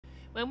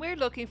When we're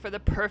looking for the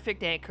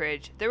perfect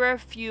anchorage, there are a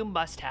few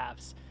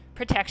must-haves.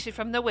 Protection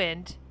from the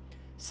wind,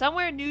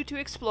 somewhere new to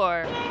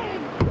explore,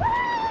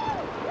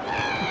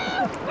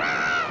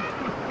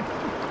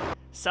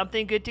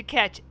 something good to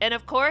catch, and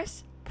of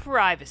course,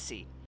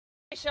 privacy.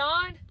 Fish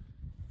on?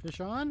 Fish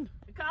on?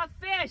 We caught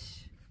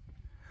fish!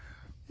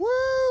 Woo!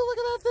 Look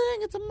at that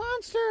thing! It's a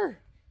monster!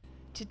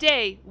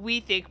 Today, we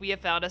think we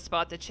have found a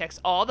spot that checks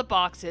all the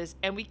boxes,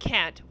 and we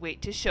can't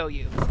wait to show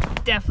you.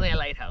 Definitely a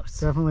lighthouse.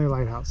 Definitely a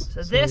lighthouse.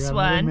 So this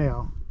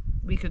one,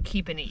 we could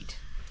keep and eat.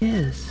 It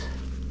is.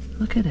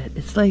 Look at it.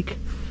 It's like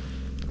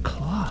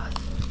cloth.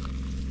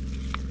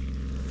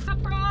 We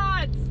got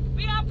prawns!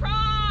 We got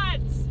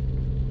prawns!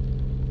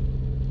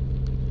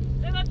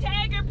 Little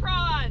tiger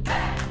prawns!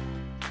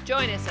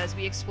 Join us as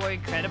we explore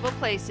incredible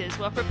places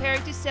while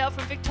preparing to sail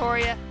from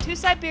Victoria to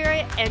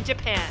Siberia and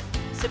Japan.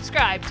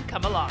 Subscribe to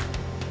come along.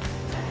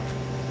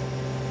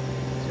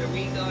 So are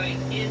we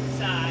going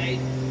inside?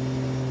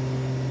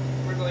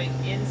 We're going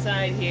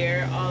inside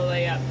here, all the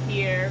way up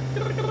here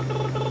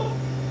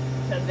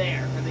to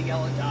there, where the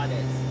yellow dot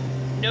is.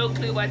 No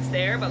clue what's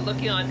there, but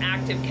looking on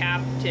Active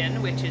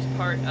Captain, which is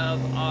part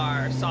of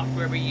our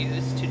software we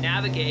use to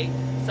navigate,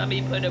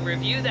 somebody put a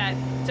review that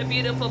it's a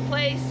beautiful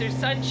place, there's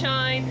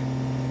sunshine.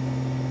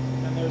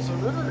 And there's a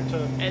river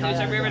to And there's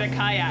a river to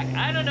kayak.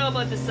 I don't know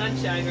about the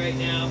sunshine right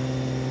now.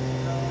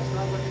 No, it's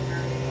not looking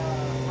very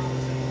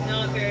promising.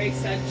 Not very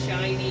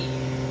sunshiny.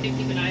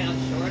 Keep an eye out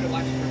shore to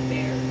watch for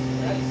bears.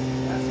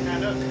 That's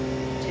kind of.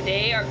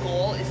 Today our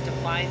goal is to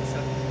find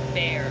some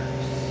bears.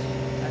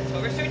 That's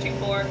what we're searching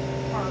for.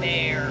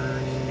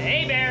 Bears.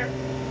 Hey bear.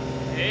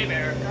 Hey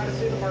bear. Gotta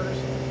see the murders.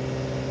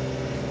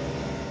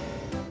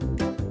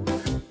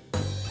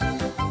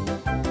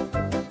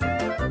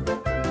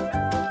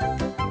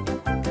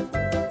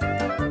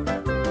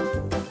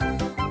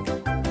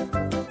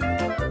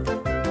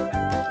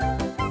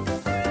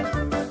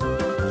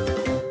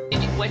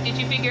 What did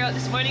you figure out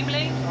this morning,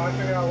 Blaine? Oh, I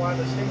figured out why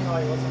the stinging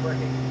light wasn't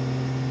working.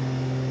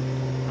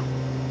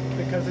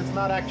 Because it's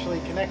not actually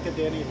connected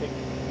to anything.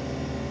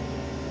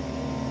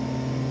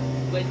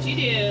 What'd you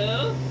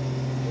do?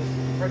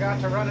 Just forgot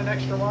to run an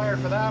extra wire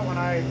for that when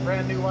I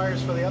ran new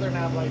wires for the other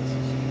nav lights.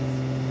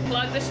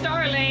 Plug the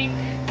Starlink.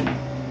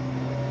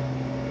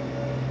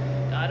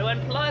 Gotta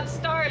unplug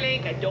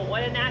Starlink. I don't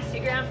want a nasty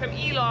gram from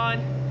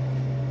Elon.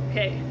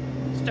 Okay,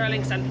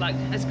 Starlink's unplugged.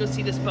 Let's go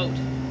see this boat.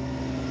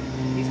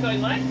 He's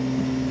going what?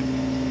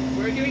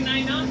 We're doing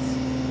 9 knots?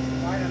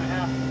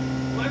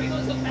 9.5. Why are we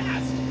going so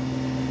fast?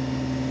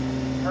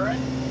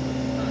 Current?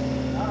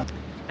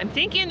 I'm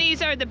thinking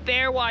these are the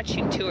bear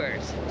watching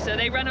tours. So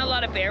they run a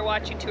lot of bear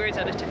watching tours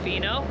out of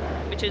Tofino,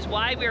 which is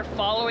why we're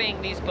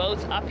following these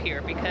boats up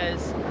here,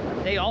 because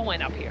they all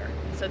went up here.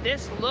 So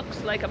this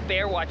looks like a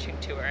bear watching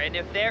tour. And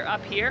if they're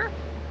up here,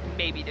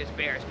 maybe there's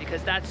bears,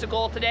 because that's the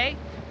goal today,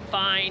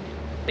 find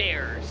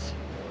bears.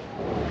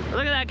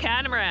 Look at that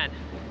catamaran.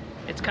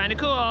 It's kind of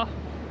cool.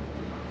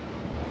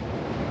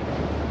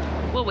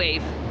 We'll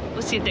wave.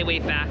 Let's see if they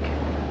wave back.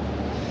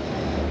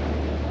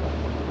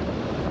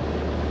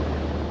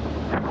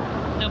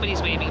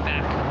 Nobody's waving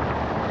back.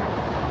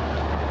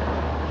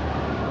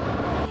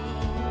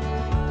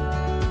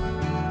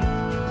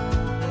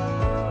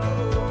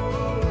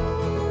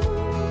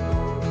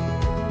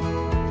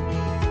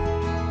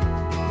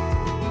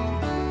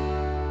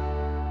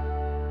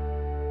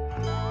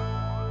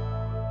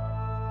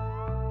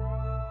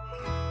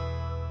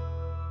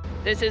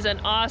 This is an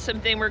awesome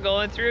thing we're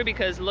going through,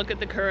 because look at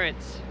the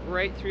currents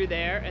right through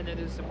there, and then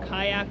there's some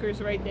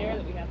kayakers right there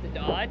that we have to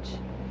dodge.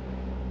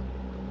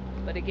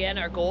 But again,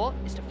 our goal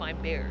is to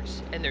find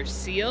bears. And there's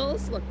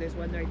seals. Look, there's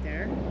one right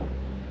there.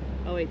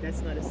 Oh wait,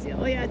 that's not a seal.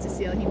 Oh yeah, it's a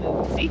seal. He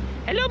moved. See?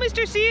 Hello,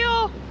 Mr.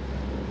 Seal!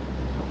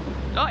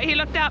 Oh, he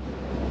looked up.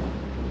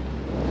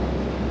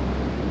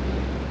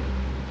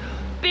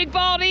 Big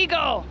bald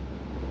eagle!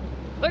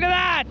 Look at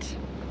that!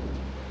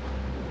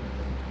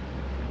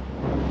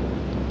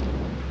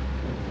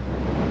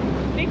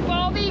 Big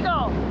bald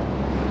eagle!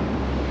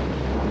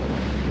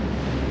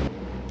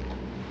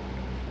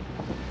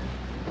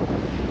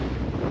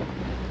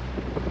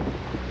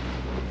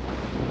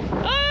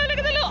 Oh, look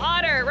at the little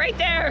otter right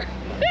there!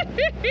 Did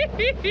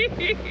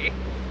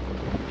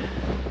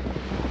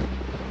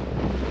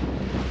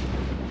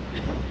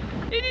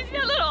you see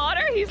that little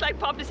otter? He's like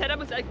popped his head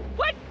up and was like,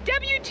 what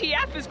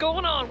WTF is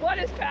going on? What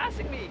is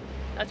passing me?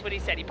 That's what he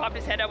said. He popped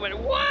his head up and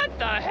went, what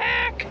the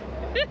heck?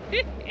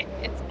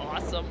 It's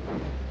awesome.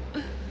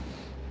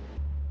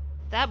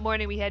 That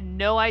morning we had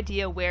no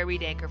idea where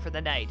we'd anchor for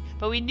the night,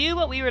 but we knew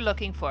what we were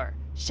looking for.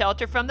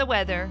 Shelter from the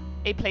weather,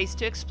 a place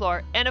to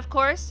explore, and of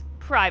course,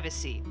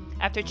 privacy.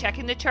 After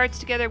checking the charts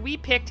together, we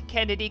picked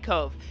Kennedy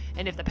Cove,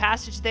 and if the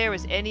passage there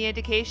was any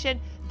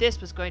indication,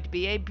 this was going to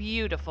be a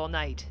beautiful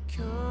night.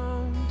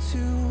 Come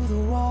to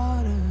the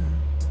water,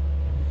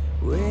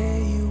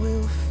 where you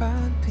will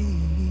find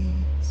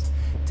peace.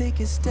 Take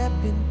a step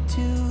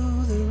into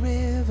the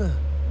river,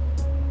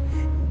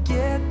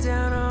 get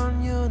down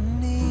on your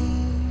knees.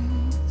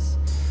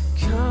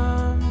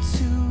 Come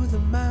to the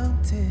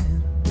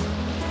mountain,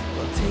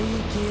 we'll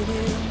take it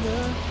in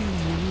the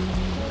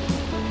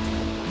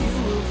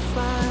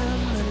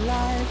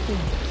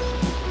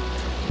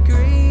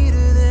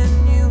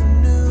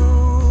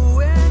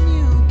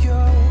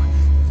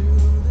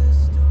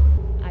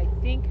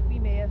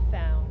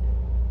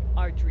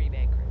our dream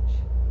anchorage.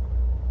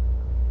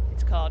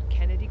 It's called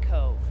Kennedy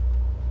Cove.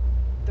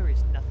 There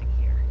is nothing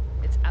here.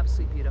 It's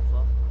absolutely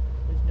beautiful.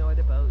 There's no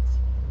other boats.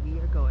 We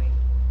are going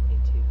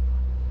into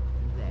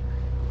there.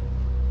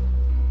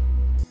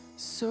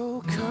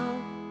 So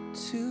come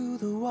to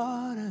the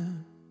water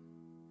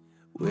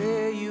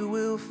where you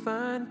will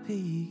find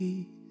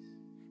peace.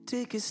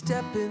 Take a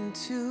step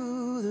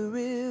into the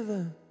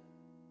river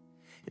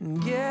and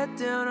get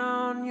down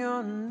on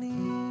your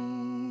knees.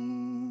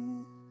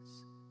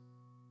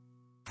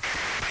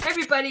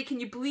 Everybody, can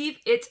you believe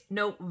it's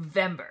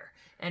November?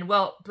 And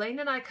well, Blaine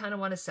and I kind of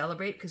want to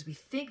celebrate because we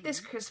think this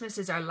Christmas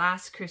is our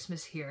last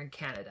Christmas here in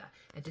Canada.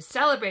 And to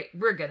celebrate,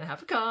 we're going to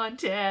have a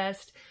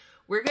contest.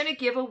 We're going to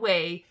give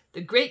away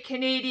the Great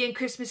Canadian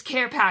Christmas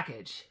Care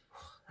Package.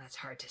 That's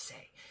hard to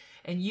say.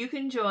 And you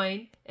can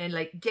join and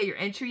get your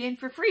entry in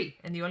for free.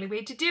 And the only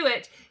way to do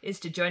it is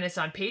to join us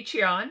on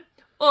Patreon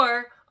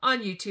or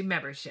on YouTube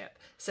membership.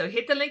 So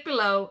hit the link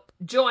below,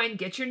 join,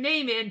 get your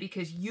name in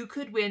because you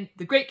could win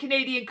the Great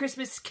Canadian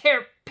Christmas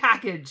Care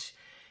Package.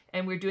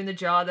 And we're doing the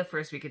draw the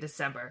first week of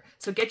December.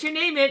 So get your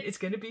name in. It's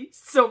going to be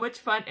so much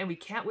fun. And we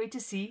can't wait to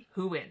see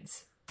who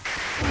wins.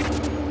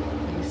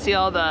 You see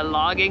all the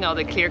logging, all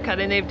the clear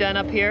cutting they've done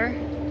up here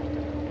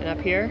and up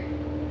here?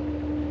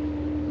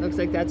 Looks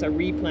like that's a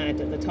replant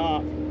at the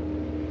top.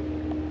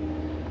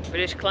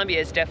 British Columbia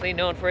is definitely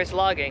known for its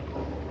logging.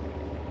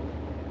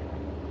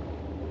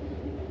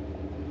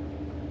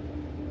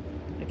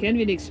 I can't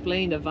even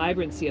explain the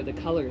vibrancy of the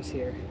colors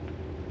here.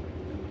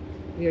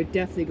 We are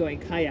definitely going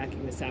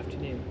kayaking this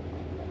afternoon.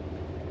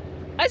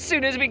 As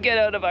soon as we get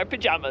out of our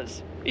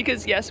pajamas.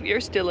 Because yes, we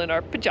are still in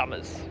our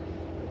pajamas.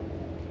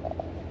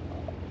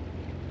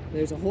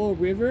 There's a whole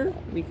river.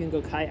 We can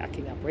go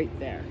kayaking up right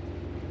there.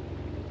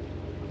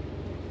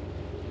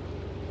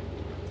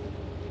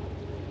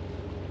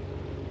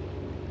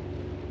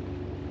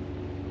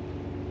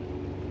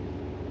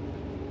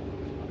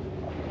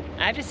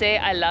 I have to say,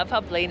 I love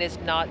how Blaine is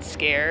not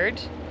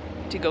scared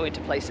to go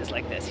into places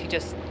like this. He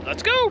just,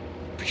 let's go!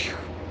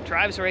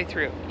 Drives right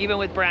through, even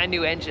with brand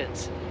new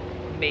engines.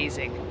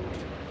 Amazing.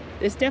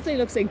 This definitely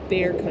looks like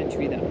bear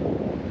country though.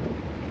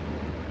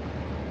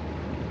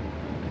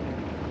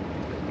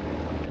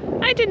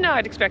 I did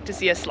not expect to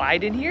see a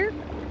slide in here.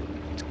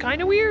 It's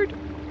kind of weird.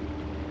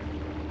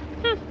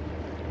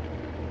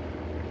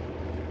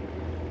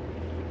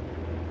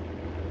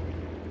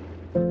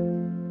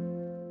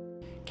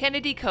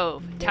 Kennedy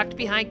Cove, tucked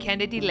behind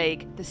Kennedy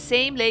Lake, the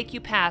same lake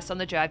you pass on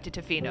the drive to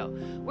Tofino.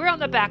 We're on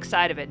the back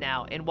side of it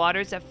now, in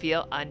waters that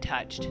feel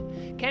untouched.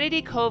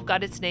 Kennedy Cove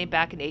got its name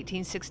back in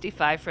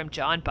 1865 from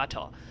John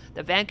Buttle,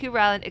 the Vancouver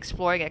Island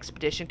Exploring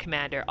Expedition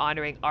commander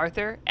honoring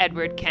Arthur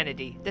Edward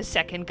Kennedy, the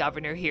second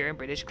governor here in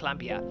British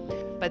Columbia.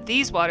 But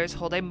these waters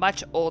hold a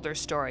much older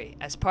story,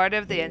 as part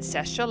of the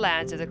ancestral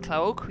lands of the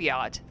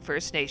Clayoquot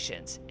First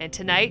Nations. And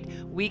tonight,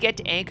 we get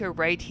to anchor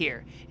right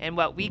here, in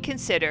what we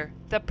consider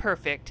the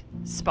perfect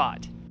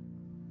spot.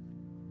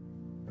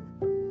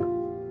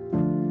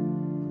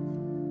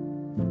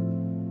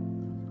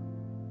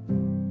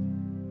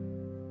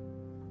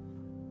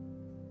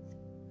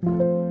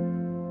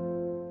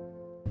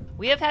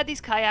 We have had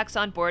these kayaks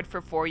on board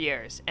for 4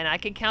 years, and I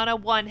can count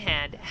on one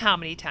hand how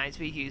many times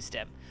we used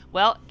them.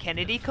 Well,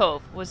 Kennedy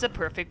Cove was the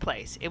perfect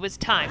place. It was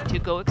time to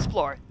go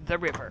explore the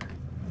river.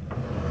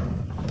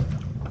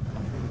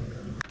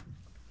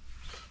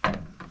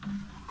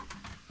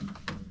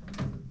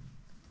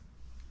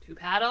 Two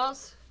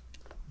paddles,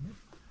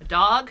 a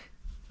dog.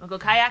 Wanna go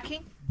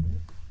kayaking?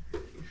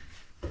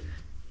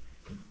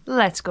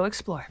 Let's go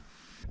explore.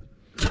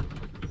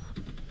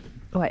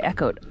 Oh, I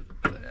echoed.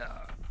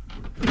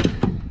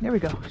 There we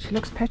go. She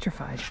looks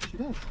petrified. She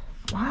does.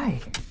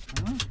 Why?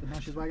 But now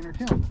she's wagging her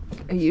tail.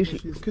 Usually.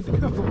 She's good to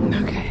go.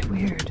 Okay,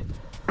 weird.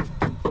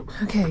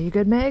 Okay, you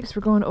good, Megs?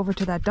 We're going over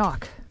to that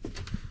dock.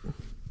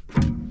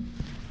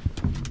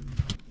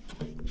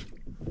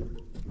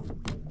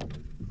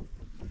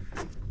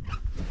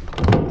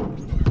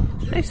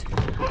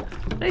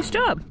 Nice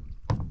job.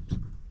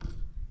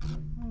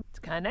 It's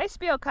kind of nice to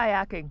be out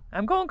kayaking.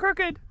 I'm going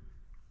crooked.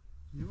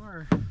 You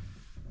are.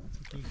 That's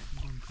okay.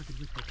 I'm going crooked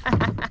with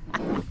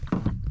you.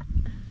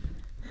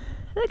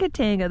 Look at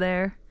Tanga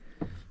there.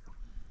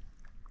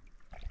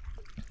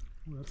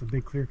 Well, that's a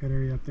big clear-cut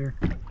area up there.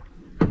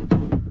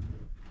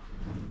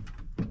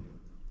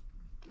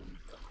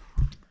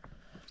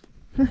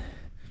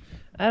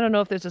 I don't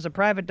know if this is a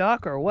private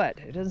dock or what.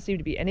 It doesn't seem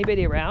to be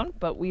anybody around,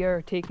 but we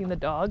are taking the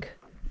dog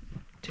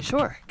to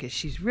shore because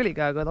she's really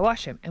got to go to the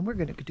washroom, and we're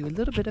going to do a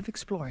little bit of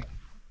exploring.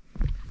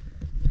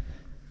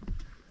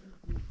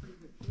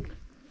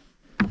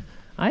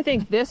 I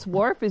think this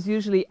wharf is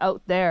usually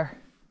out there.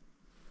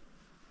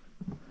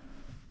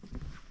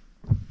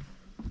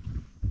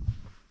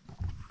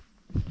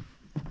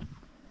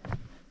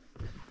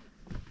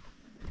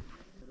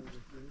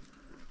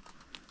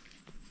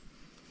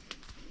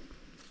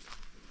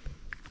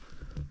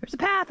 There's a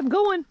path, I'm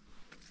going.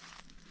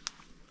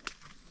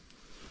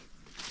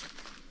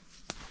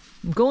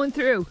 I'm going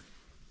through.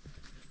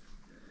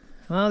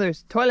 Well,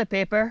 there's toilet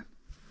paper.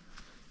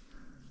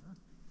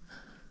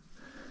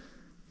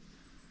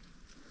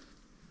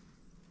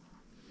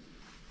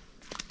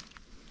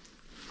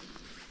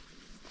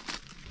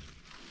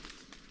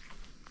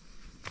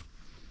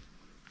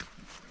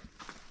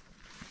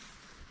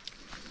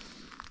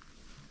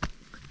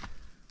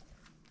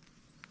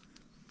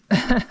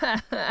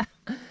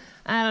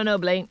 I don't know,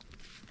 Blaine.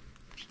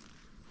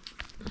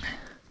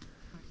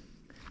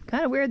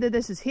 Kind of weird that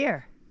this is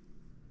here.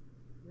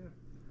 Yeah.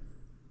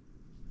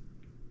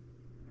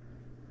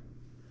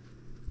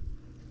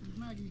 There's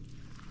Maggie.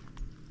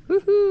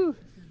 Woohoo!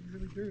 It's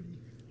really dirty.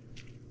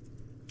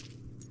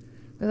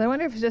 But I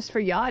wonder if it's just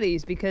for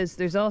yachties, because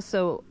there's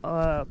also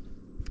a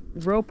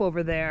rope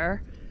over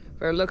there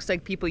where it looks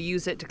like people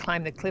use it to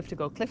climb the cliff to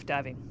go cliff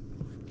diving.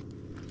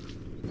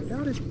 I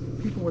doubt if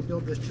people would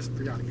build this just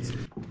for yachties.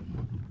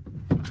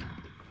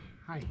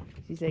 Hi.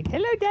 She's like,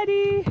 hello,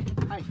 Daddy.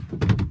 Hi.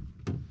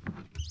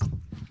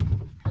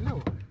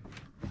 Hello.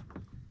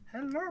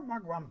 Hello,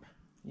 Mugwump.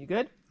 You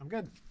good? I'm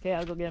good. Okay,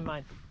 I'll go get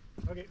mine.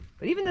 Okay.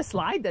 But even the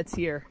slide that's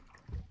here.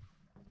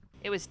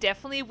 It was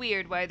definitely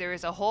weird why there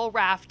is a whole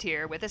raft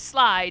here with a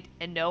slide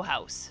and no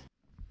house.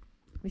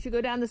 We should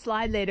go down the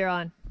slide later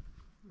on.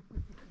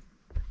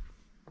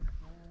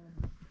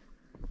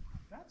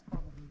 That's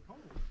probably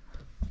cold.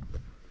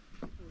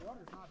 The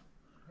water's not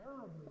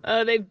terribly.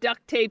 Oh, they've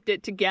duct taped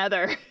it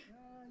together.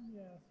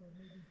 Yeah, so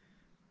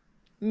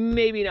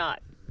Maybe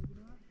not.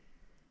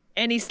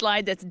 Any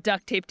slide that's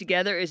duct taped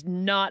together is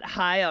not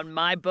high on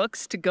my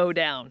books to go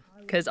down.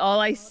 Because all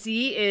I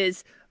see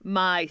is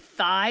my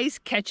thighs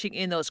catching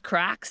in those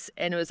cracks,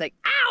 and it was like,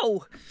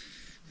 ow!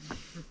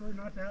 prefer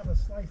not to have a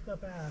sliced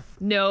up ass.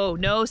 No,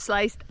 no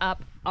sliced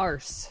up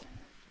arse.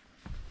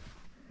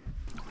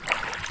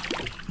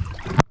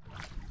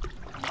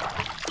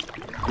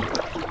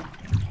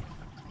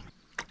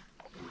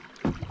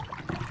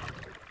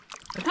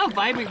 Look how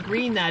vibrant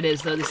green that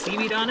is, though, the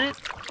seaweed on it.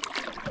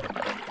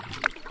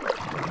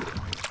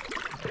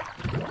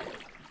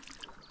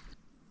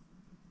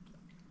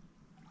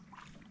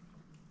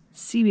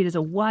 Seaweed is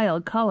a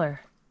wild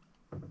color.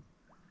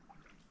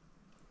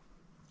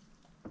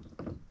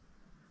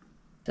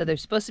 So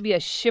there's supposed to be a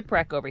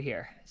shipwreck over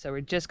here. So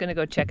we're just gonna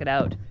go check it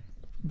out.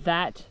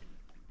 That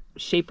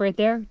shape right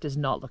there does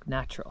not look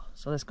natural.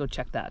 So let's go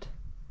check that.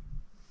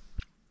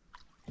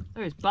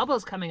 There's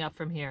bubbles coming up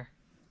from here.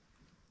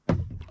 I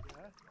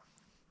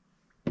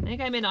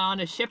think I'm on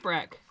a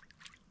shipwreck.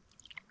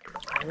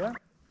 Oh, yeah?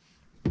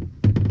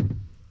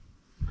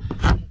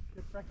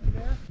 Shipwrecking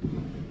there?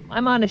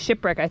 I'm on a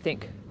shipwreck, I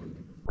think.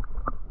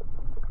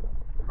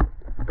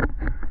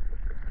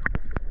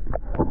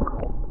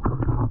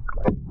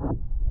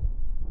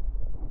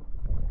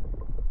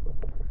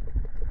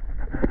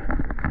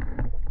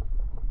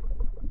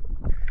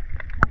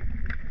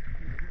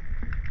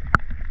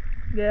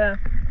 Yeah.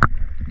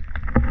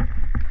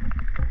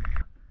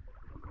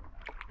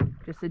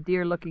 Just a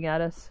deer looking at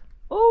us.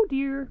 Oh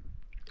dear.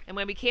 And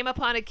when we came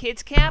upon a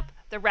kids' camp,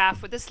 the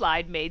raft with the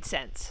slide made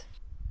sense.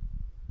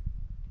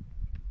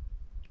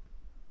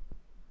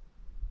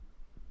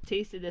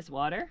 Tasted this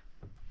water.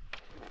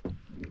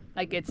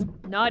 Like, it's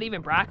not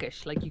even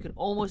brackish. Like, you can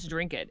almost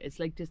drink it. It's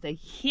like just a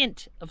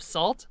hint of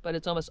salt, but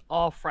it's almost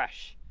all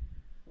fresh.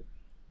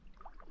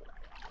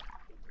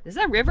 Does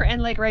that river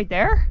end like right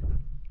there?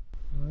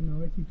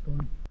 No, it keeps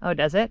going. Oh,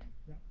 does it?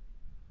 Yeah.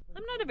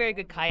 I'm not a very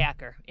good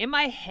kayaker. In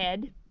my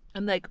head,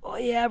 I'm like, oh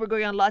yeah, we're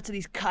going on lots of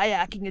these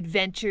kayaking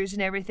adventures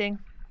and everything.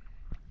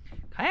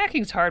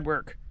 Kayaking's hard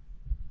work,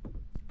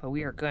 but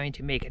we are going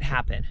to make it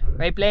happen.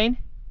 Right, Blaine?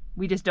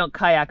 We just don't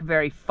kayak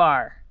very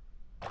far.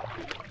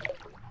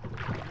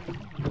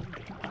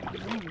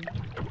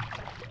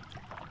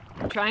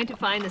 I'm trying to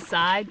find the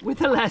side with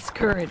the less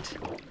current,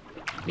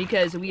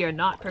 because we are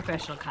not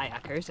professional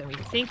kayakers and we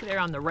think they're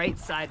on the right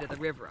side of the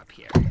river up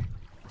here.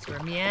 So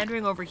we're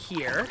meandering over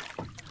here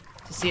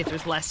to see if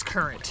there's less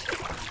current,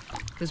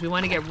 because we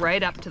want to get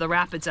right up to the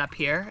rapids up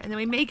here, and then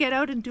we may get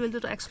out and do a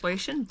little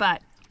exploration,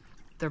 but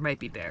there might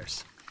be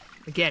bears.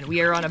 Again,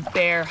 we are on a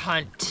bear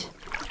hunt.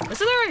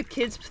 Wasn't there a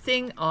kids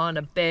thing on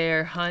a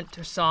bear hunt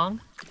or song?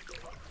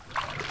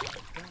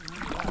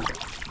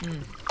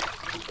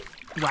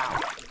 Wow.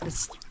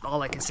 That's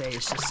all I can say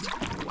is just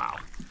wow.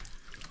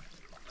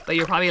 But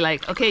you're probably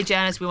like, okay,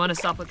 Janice, we want to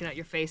stop looking at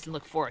your face and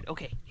look forward.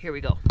 Okay, here we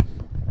go.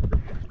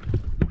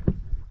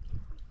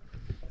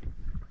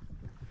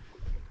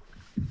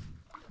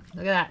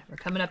 Look at that. We're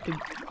coming up to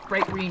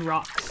bright green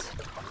rocks.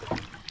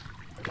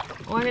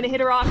 Oh, I'm going to hit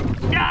a rock.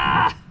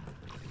 Ah!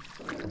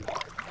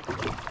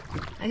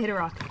 I hit a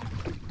rock.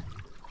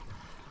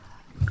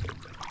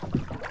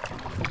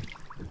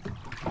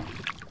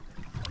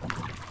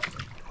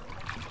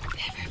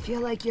 Ever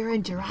feel like you're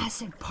in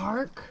Jurassic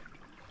Park?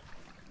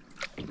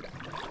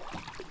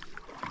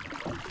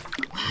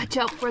 Watch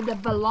out for the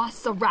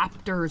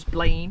velociraptors,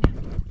 Blaine.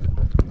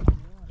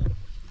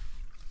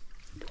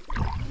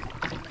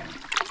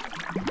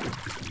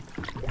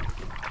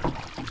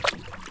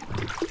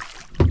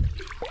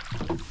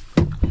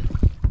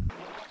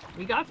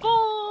 We got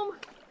foam.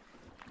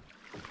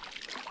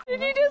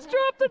 Did you just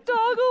drop the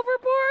dog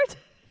overboard?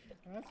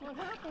 That's what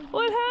happened.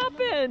 What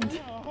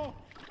happened? Oh.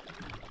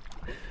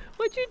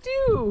 What'd you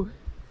do?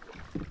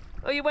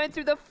 Oh, you went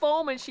through the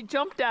foam and she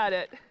jumped at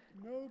it.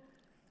 Nope.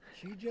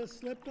 She just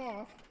slipped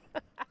off.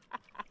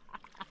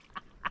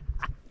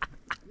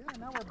 Yeah,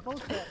 now we're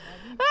both wet,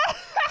 Maggie.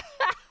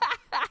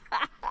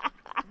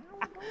 Now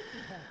we're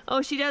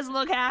Oh, she doesn't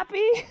look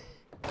happy?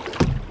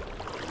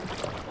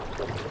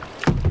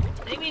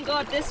 Maybe we can go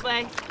up this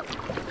way.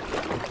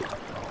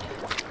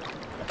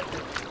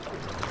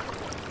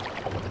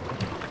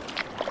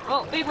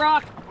 Oh, big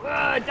rock.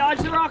 Dodge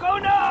the rock. Oh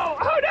no!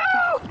 Oh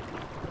no!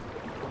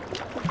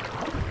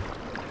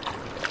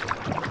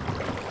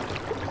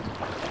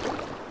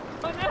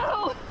 Oh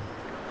no!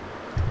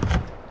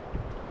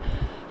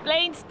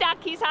 Blaine's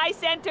stuck. He's high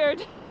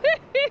centered.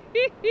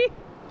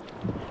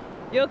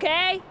 You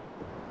okay?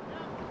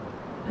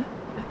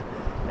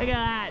 Look at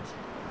that.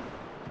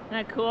 Isn't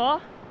that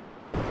cool?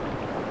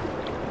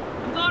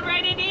 I'm going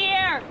right into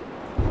here.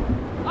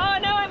 Oh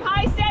no, I'm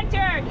high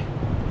centered.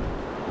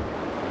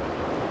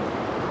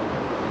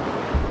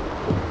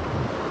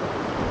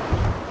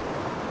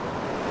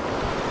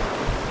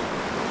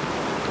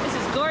 This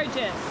is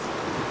gorgeous.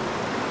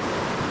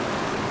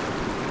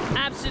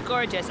 Absolutely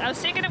gorgeous. I was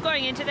thinking of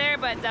going into there,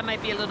 but that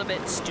might be a little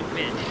bit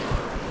stupid.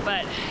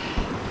 But,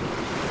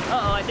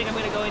 uh-oh, I think I'm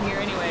gonna go in here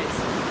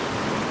anyways.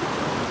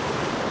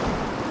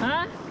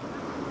 Huh?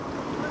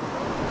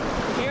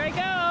 Here I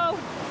go.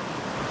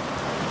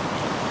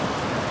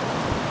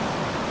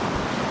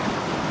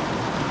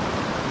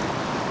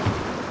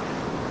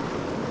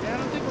 Yeah, I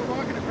don't think we're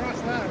walking across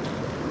that.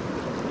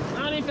 I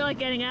don't even feel like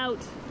getting out.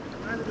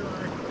 Neither do I.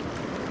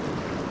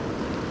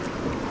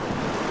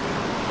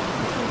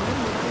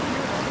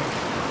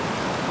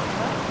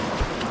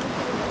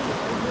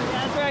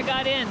 That's where I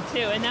got in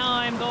too, and now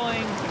I'm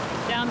going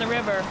down the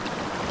river.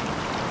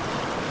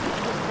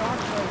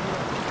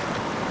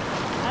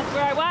 That's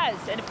where I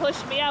was, and it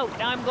pushed me out.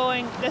 Now I'm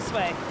going this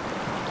way.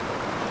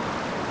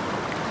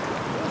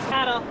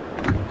 Paddle.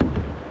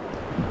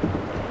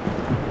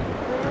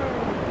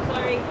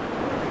 Sorry.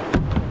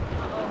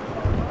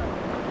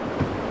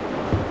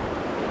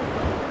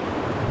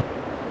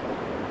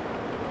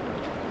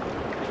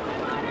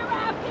 I'm water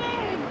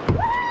rafting!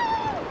 Woo!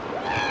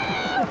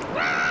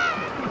 Woo!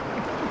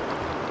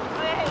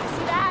 Okay,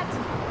 see that?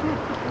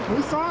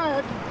 We saw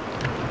it.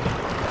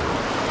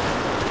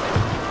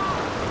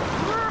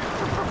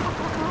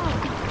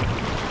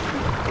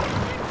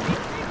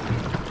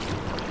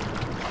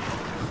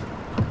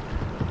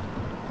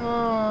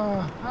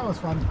 That was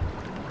fun.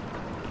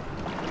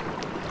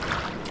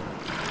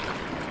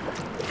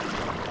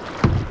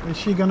 Is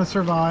she gonna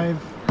survive?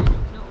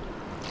 No.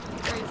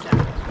 Very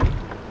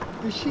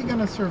sad. Is she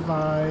gonna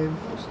survive?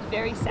 She's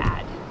very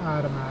sad.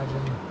 I'd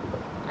imagine.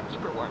 I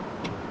keep her warm.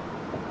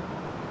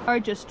 Are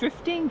just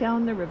drifting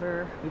down the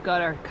river. We've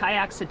got our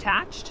kayaks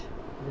attached.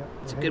 Yep,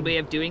 It's a good way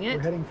of doing it.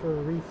 We're heading for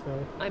a reef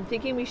though. I'm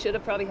thinking we should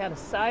have probably had a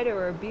cider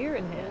or a beer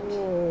in hand.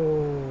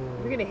 Whoa.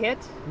 We're gonna hit.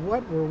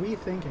 What were we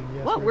thinking?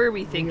 Yes, What were we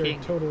We thinking?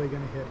 are totally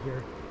gonna hit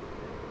here.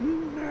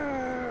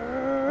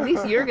 No. At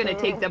least you're gonna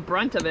take the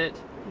brunt of it.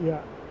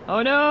 Yeah.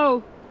 Oh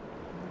no!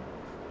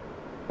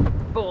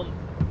 Boom.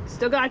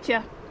 Still got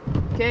you.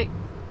 Okay.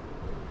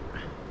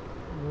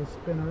 We'll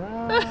spin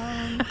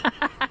around.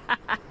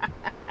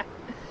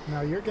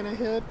 Now you're gonna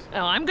hit.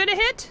 Oh, I'm gonna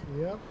hit?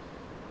 Yep.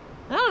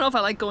 I don't know if I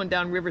like going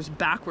down rivers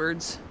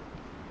backwards.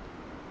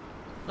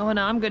 Oh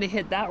no, I'm gonna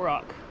hit that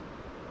rock.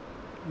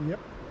 Yep.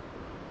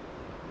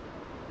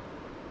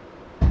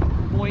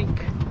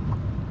 Boink.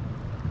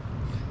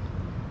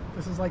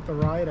 This is like the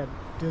ride at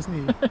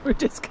Disney. We're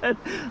just good.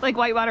 Like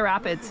Whitewater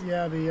Rapids.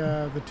 Yeah,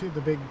 the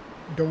big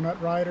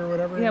donut ride or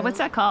whatever. Yeah, it what's is.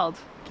 that called?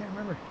 Can't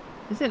remember.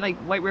 Is it like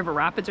White River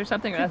Rapids or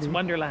something? Or Could that's be.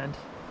 Wonderland.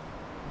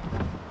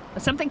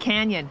 Something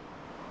Canyon.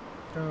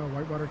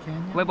 Whitewater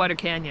Canyon. Whitewater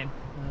Canyon.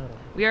 I don't know.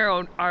 We are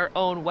on our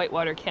own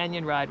Whitewater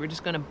Canyon ride. We're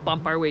just gonna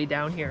bump our way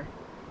down here.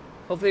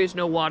 Hopefully there's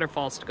no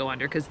waterfalls to go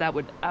under, because that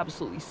would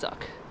absolutely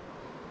suck.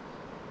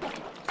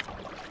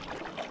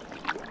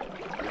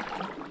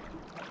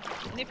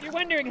 And if you're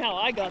wondering how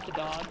I got the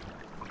dog,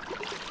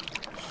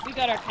 we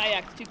got our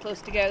kayaks too close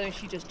together and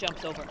she just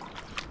jumps over.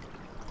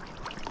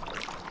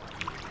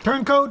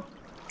 Turncoat.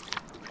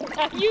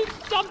 You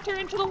dumped her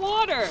into the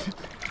water.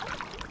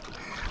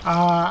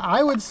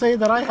 I would say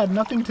that I had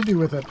nothing to do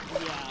with it.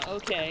 Yeah,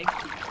 okay.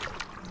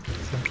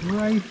 So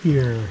right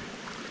here.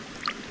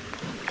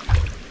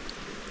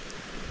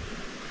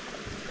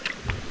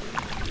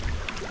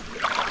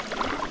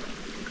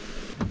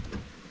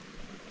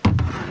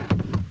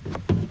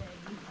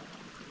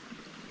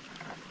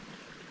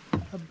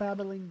 A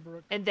babbling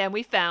brook. And then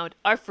we found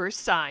our first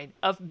sign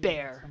of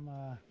bear.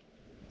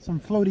 Some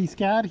floaty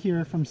scat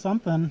here from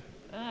something.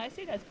 I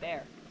see that's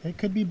bear. It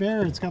could be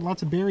bear. It's got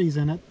lots of berries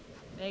in it.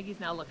 Maggie's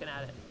now looking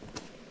at it.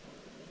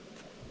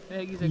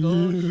 Maggie's like,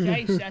 oh,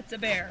 shite, that's a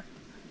bear.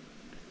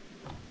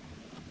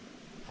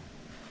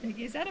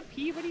 Maggie, is that a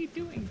pea? What are you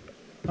doing?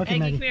 Okay, Maggie,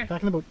 Maggie, come here.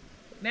 back in the boat.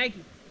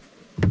 Maggie,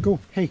 Go.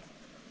 Hey,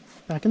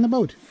 back in the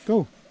boat.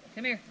 Go.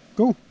 come here.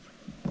 Go.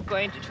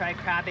 Going to try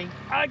crabbing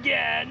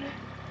again.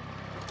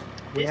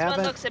 This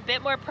one looks a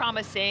bit more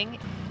promising.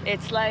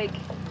 It's like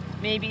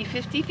maybe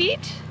 50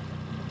 feet,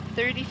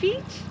 30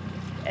 feet.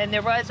 And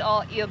there was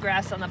all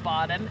eelgrass on the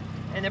bottom.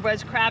 And there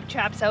was crab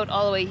traps out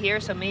all the way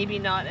here, so maybe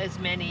not as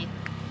many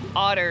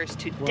otters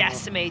to Wow.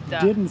 decimate the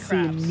Didn't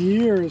crabs. see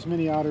near as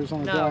many otters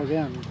on the No. drive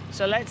in.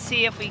 So let's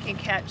see if we can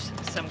catch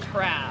some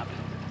crab.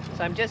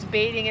 So I'm just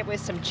baiting it with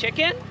some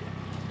chicken.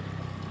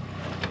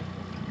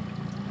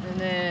 And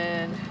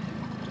then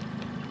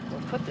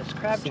we'll put this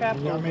crab Some trap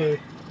yummy, over.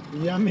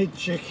 yummy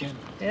chicken.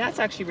 Yeah, that's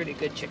actually really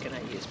good chicken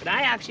I use. But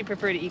I actually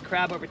prefer to eat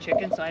crab over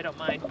chicken, so I don't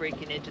mind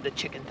breaking into the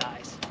chicken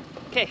thighs.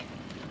 Okay,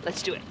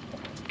 let's do it.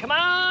 Come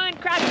on,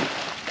 crab!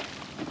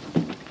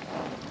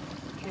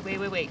 Okay,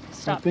 wait.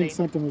 Stop, I think babe.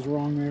 something was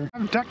wrong there.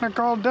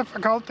 Technical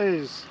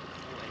difficulties.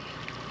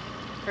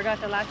 Forgot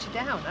to latch it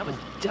down. That was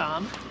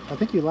dumb. I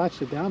think you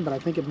latched it down, but I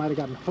think it might have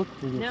gotten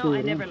hooked when you No, threw I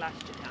it never in.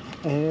 latched it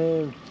down.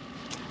 Oh.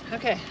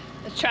 Okay,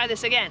 let's try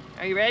this again.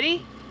 Are you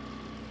ready?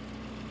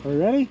 Are you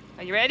ready?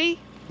 Are you ready?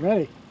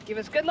 Ready. Give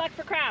us good luck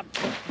for crab.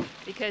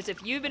 Because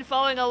if you've been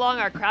following along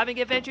our crabbing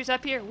adventures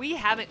up here, we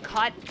haven't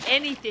caught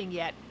anything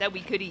yet that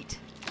we could eat.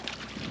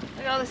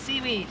 Look at all the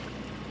seaweed.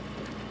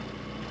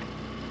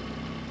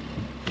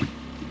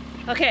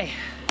 Okay,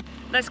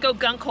 let's go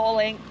gunk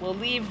holing. We'll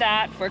leave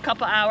that for a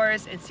couple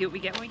hours and see what we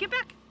get when we get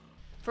back.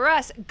 For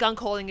us, gunk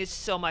holing is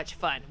so much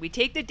fun. We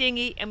take the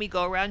dinghy and we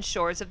go around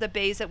shores of the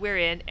bays that we're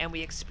in and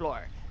we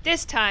explore.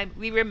 This time,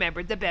 we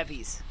remembered the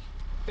bevies.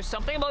 There's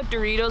something about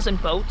Doritos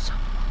and boats.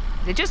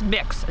 They just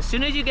mix. As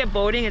soon as you get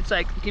boating, it's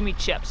like, give me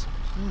chips.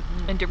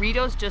 And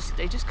Doritos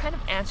they just kind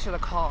of answer the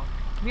call.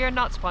 We are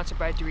not sponsored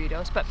by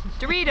Doritos, but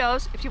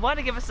Doritos, if you want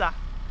to give us a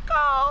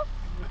call,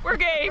 we're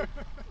game.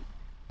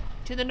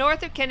 To the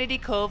north of Kennedy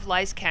Cove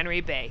lies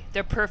Cannery Bay,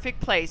 the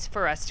perfect place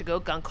for us to go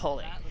gunk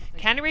holing.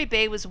 Cannery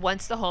Bay was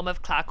once the home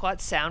of Clayoquot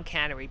Sound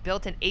Cannery,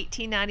 built in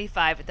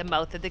 1895 at the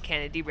mouth of the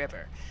Kennedy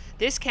River.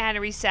 This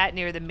cannery sat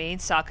near the main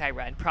sockeye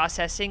run,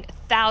 processing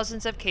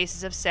thousands of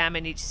cases of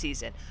salmon each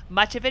season,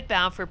 much of it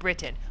bound for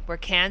Britain, where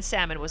canned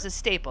salmon was a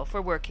staple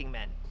for working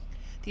men.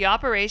 The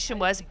operation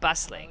was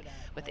bustling,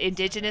 with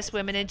Indigenous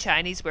women and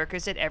Chinese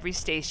workers at every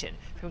station,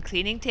 from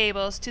cleaning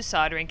tables to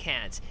soldering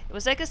cans. It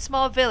was like a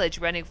small village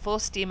running full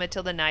steam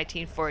until the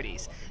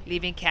 1940s,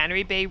 leaving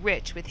Cannery Bay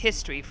rich with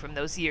history from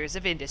those years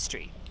of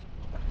industry.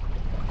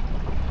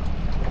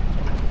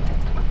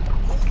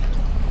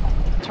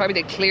 It's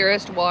probably the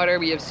clearest water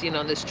we have seen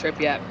on this trip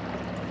yet.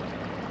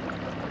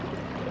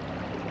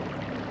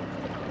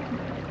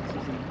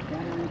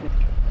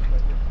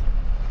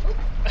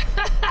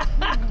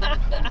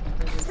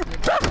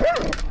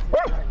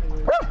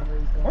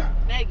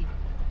 Maggie,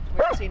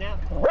 where is he now?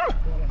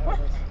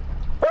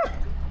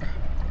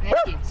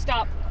 Maggie,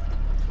 stop.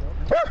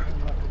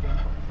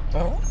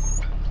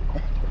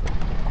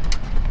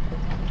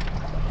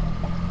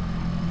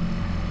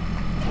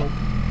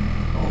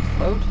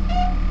 Float?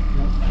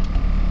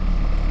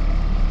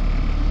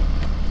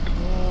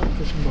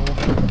 Fishing ball.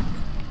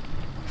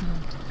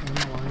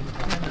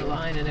 And the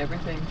line and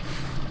everything.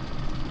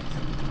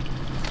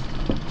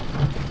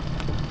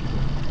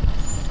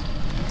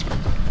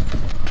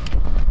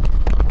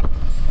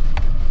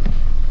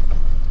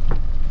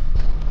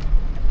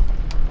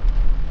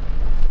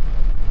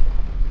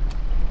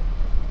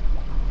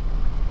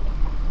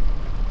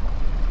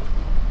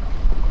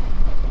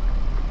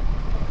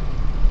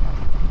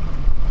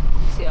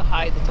 See how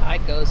high the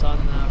tide goes on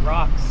the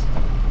rocks.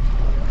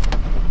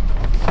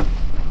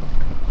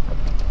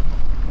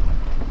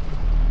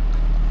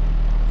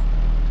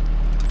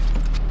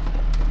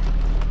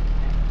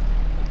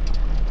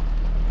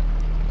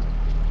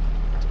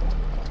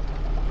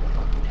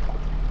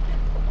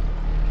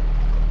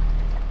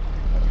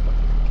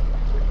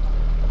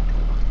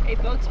 Hey,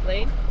 boats,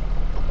 Blaine.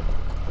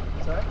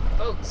 What's that?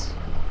 Boats.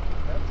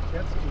 That's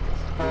jet skis.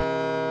 I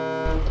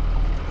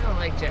don't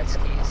like jet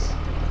skis.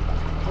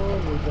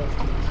 Totally jet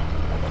skis.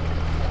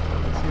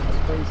 See the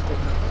space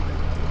sticking up.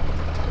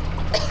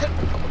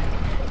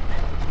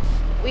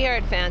 We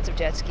aren't fans of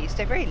jet skis.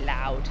 They're very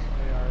loud.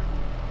 They are.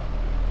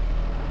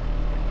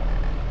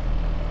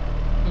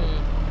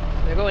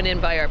 They're going in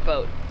by our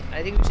boat.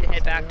 I think we should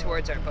head back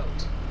towards our boat.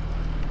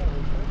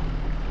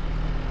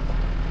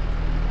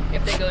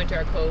 If they go into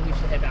our cove, we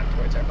should head back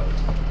towards our boat.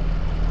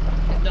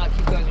 If not,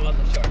 keep going along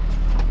the shore.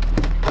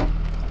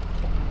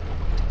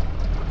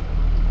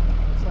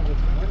 It's like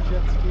it's one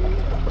jet ski and a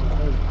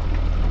boat.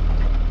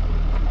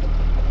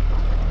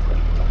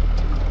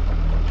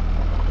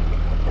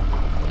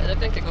 They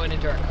look like they're going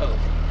into our cove.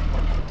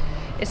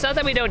 It's not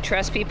that we don't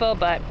trust people,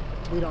 but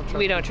We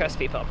don't trust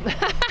people.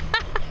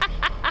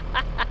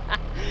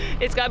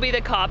 It's got to be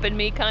the cop in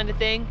me kind of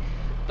thing.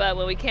 But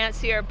when we can't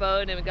see our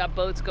boat and we got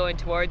boats going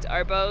towards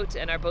our boat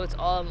and our boat's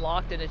all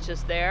unlocked and it's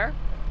just there,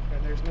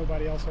 and there's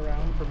nobody else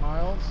around for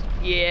miles.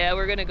 yeah,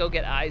 we're gonna go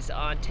get eyes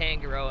on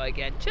Tangaroa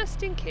again,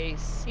 just in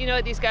case. You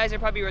know, these guys are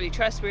probably really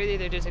trustworthy.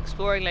 They're just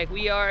exploring like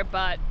we are,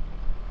 but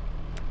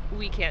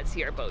we can't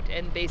see our boat,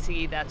 and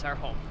basically that's our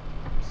home.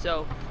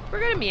 So we're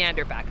gonna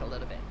meander back a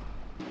little bit.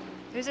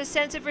 There's a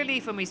sense of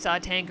relief when we saw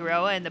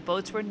Tangaroa and the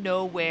boats were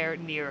nowhere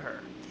near her.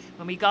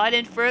 When we got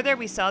in further,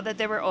 we saw that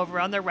they were over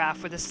on the raft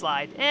for the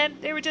slide,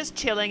 and they were just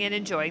chilling and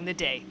enjoying the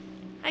day.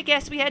 I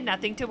guess we had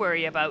nothing to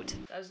worry about.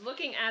 I was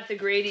looking at the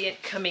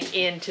gradient coming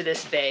into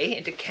this bay,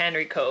 into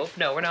Kennedy Cove.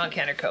 No, we're not in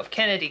Kennedy Cove,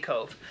 Kennedy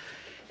Cove.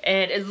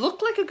 And it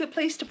looked like a good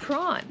place to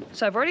prawn.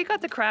 So I've already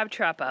got the crab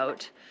trap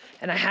out,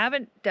 and I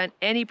haven't done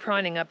any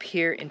prawning up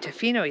here in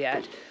Tofino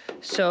yet.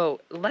 So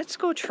let's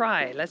go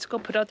try. Let's go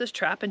put out this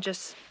trap and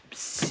just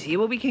see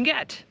what we can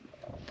get.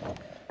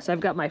 So I've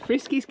got my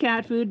Friskies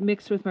cat food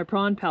mixed with my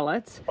prawn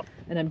pellets,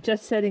 and I'm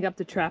just setting up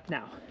the trap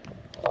now.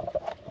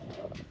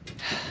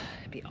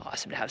 It'd be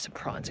awesome to have some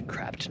prawns and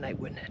crab tonight,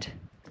 wouldn't it?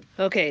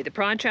 Okay, the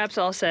prawn trap's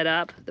all set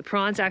up. The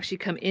prawns actually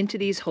come into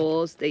these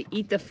holes. They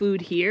eat the food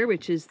here,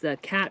 which is the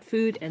cat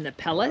food and the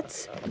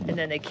pellets, and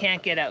then they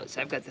can't get out.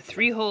 So I've got the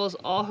 3 holes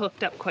all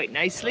hooked up quite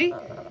nicely.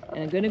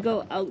 And I'm gonna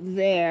go out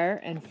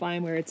there and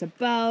find where it's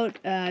about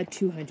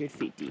 200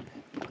 feet deep.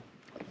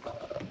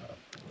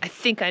 I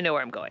think I know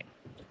where I'm going,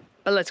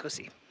 but let's go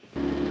see.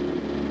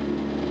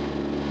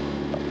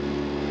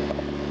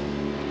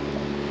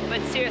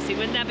 But seriously,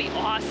 wouldn't that be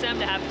awesome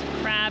to have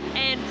some crab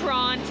and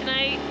prawn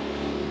tonight?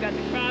 We've got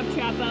the crab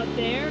trap out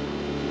there.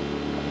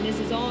 And this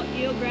is all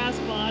eelgrass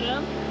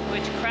bottom,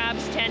 which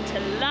crabs tend to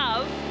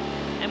love.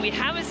 And we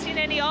haven't seen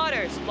any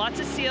otters.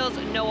 Lots of seals,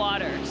 no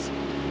otters.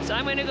 So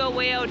I'm gonna go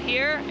way out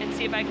here and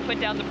see if I can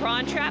put down the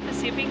prawn trap and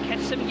see if we can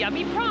catch some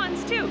yummy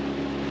prawns too.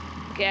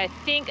 Okay, I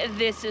think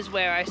this is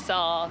where I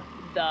saw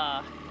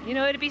the, you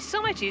know, it'd be so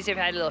much easier if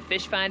I had a little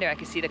fish finder. I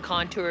could see the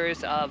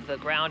contours of the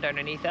ground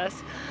underneath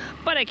us,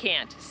 but I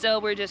can't. So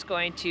we're just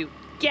going to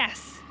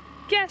guess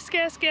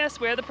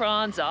where the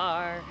prawns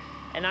are.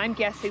 And I'm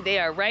guessing they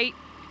are right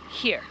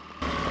here.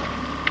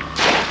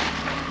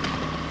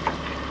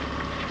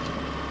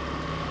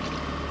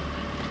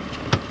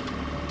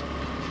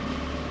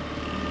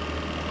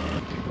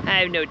 I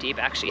have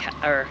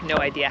no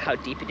idea how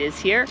deep it is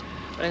here,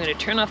 but I'm gonna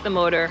turn off the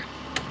motor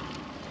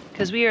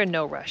because we are in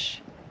no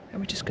rush. And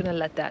we're just gonna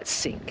let that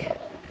sink.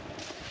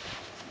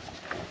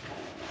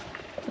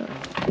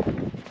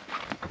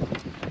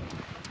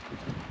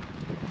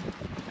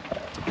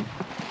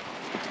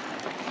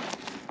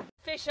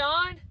 Fish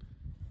on?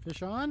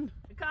 Fish on?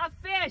 We caught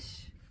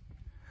fish.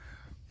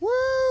 Woo!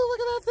 Look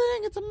at that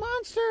thing! It's a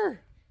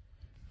monster!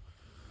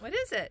 What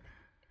is it?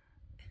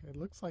 It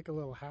looks like a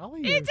little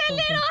halie. It's a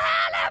little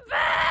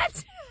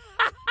halibut!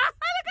 Look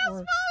how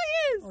small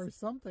he is! Or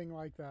something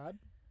like that.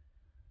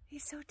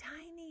 He's so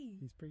tiny.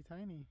 He's pretty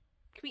tiny.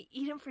 Can we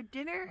eat him for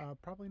dinner?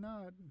 Probably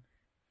not.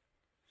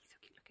 He's so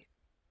cute looking.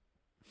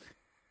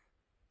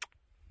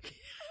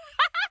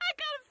 I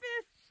got a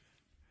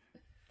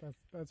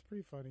fish! That's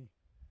pretty funny.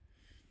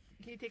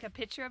 Can you take a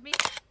picture of me?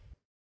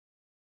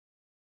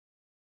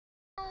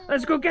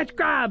 Let's go catch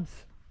crabs!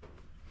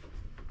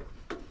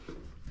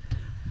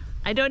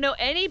 I don't know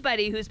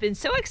anybody who's been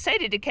so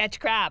excited to catch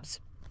crabs.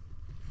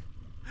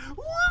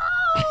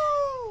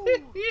 Whoa!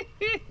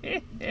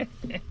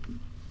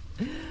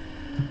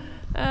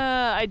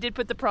 I did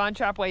put the prawn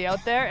trap way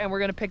out there, and we're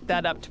gonna pick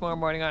that up tomorrow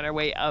morning on our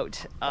way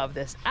out of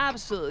this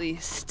absolutely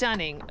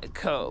stunning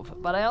cove.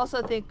 But I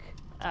also think,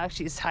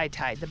 actually it's high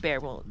tide. The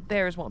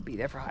bears won't be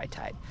there for high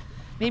tide.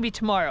 Maybe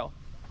tomorrow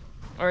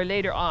or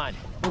later on,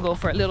 we'll go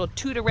for a little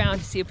toot around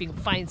to see if we can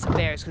find some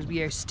bears, because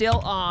we are still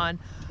on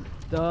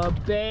the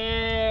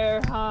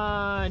bear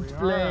hunt.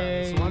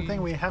 It's one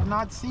thing we have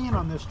not seen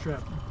on this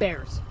trip.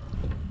 Bears.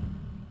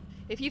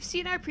 If you've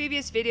seen our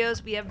previous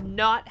videos, we have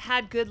not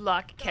had good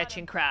luck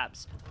catching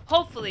crabs.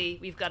 Hopefully,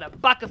 we've got a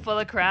bucket full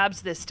of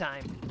crabs this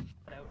time.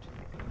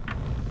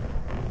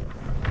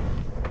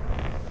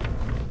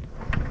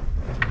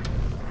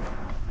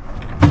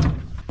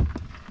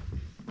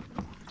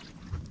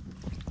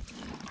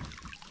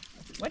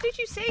 What did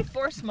you say?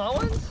 4 small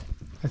ones?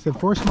 I said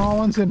 4 small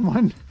ones and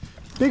 1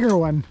 bigger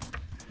one.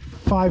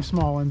 5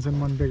 small ones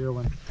and 1 bigger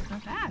one.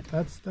 Not bad.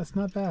 That's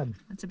not bad.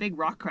 That's a big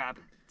rock crab.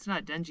 It's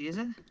not dungy, is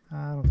it?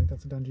 I don't think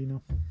that's a dungy,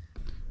 no.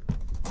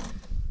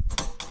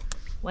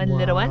 One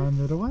little one. One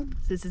little one.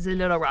 So this is a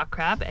little rock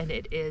crab, and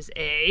it is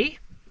a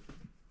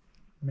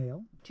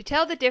male. To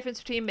tell the difference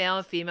between male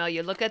and female,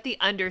 you look at the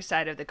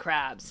underside of the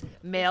crabs.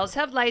 Males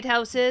have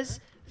lighthouses,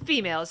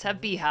 females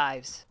have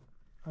beehives.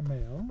 A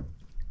male.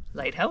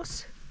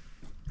 Lighthouse?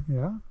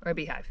 Yeah. Or a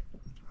beehive?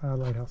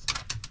 Lighthouse.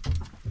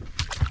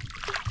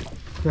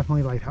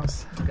 Definitely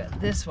lighthouse. We've got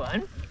this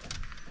one.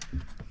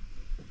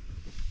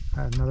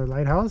 Another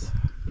lighthouse.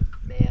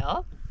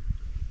 Male.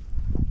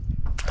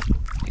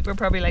 People are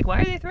probably like,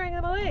 why are they throwing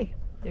them away?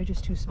 They're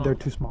just too small. They're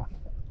too small.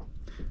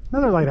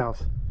 Another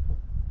lighthouse.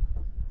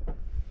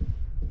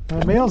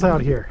 Male's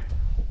out here.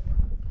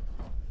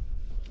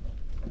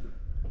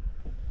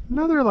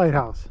 Another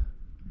lighthouse.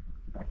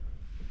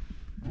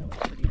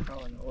 Somebody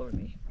crawling all over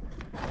me.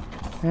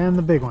 And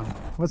the big one.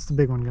 What's the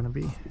big one gonna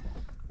be?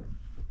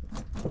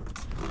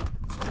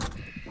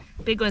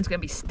 Big one's gonna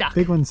be stuck.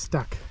 Big one's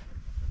stuck.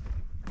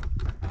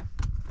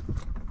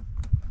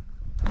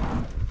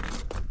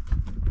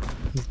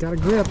 He's got a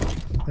grip.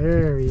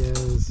 There he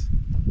is.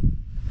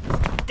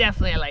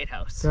 Definitely a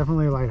lighthouse.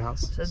 Definitely a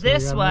lighthouse. So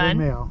this one,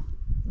 male.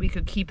 we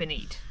could keep and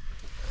eat.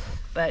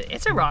 But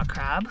it's a rock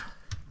crab.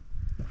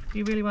 Do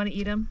you really want to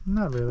eat him?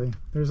 Not really.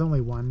 There's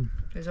only one.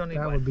 There's only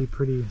That one. would be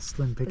pretty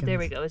slim pickings. But there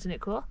we go. Isn't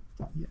it cool?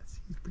 Yes,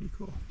 he's pretty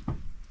cool.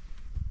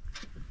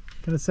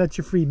 Gonna set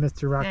you free,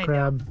 Mr. Rock I know.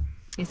 Crab.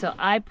 Okay, so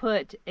I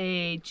put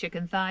a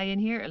chicken thigh in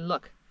here, and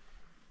look.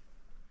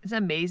 It's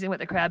amazing what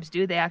the crabs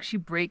do. They actually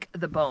break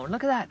the bone.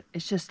 Look at that.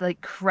 It's just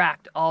like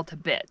cracked all to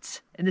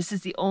bits. And this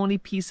is the only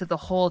piece of the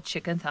whole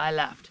chicken thigh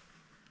left.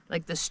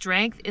 Like the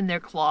strength in their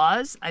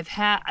claws.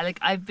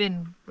 I've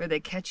been where they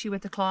catch you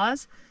with the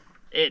claws.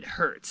 It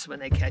hurts when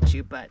they catch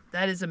you, but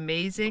that is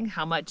amazing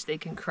how much they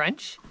can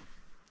crunch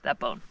that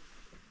bone.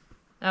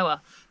 Oh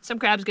well, some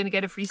crab's gonna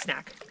get a free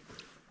snack.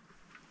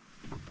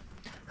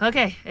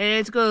 Okay,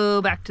 let's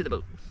go back to the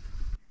boat.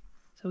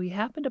 So we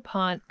happened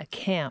upon a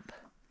camp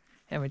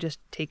and we're just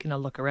taking a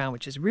look around,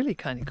 which is really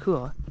kind of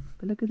cool.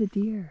 But look at the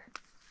deer.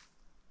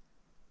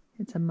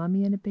 It's a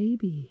mummy and a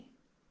baby.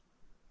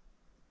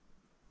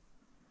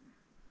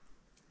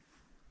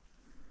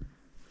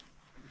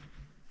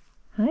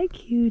 Hi,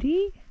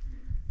 cutie.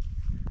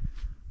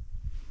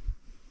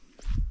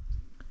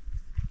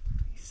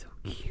 He's so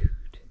cute.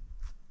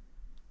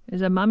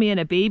 There's a mummy and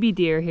a baby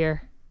deer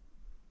here.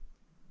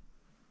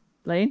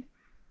 Blaine?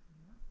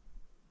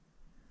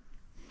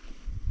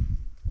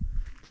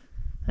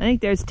 I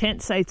think there's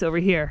tent sites over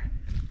here.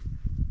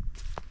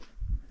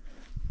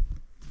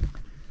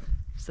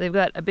 So they've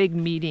got a big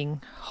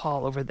meeting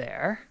hall over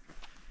there.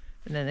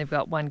 And then they've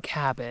got one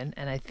cabin.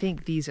 And I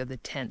think these are the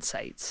tent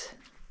sites.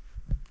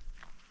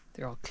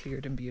 They're all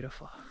cleared and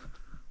beautiful.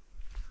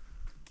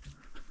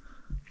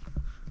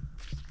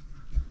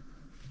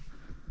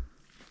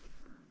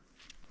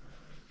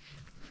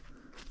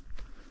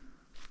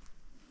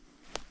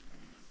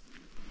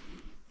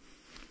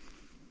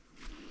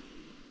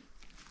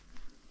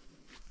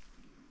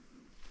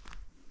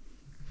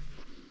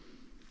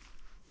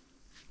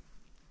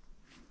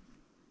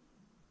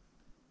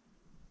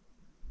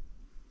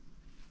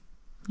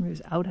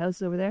 There's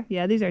outhouses over there.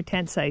 Yeah, these are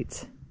tent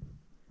sites.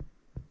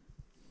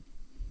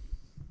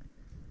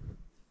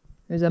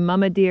 There's a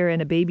mama deer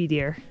and a baby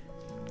deer.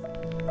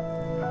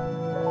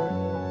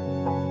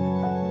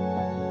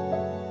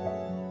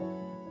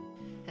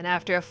 And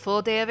after a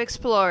full day of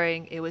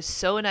exploring, it was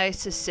so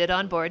nice to sit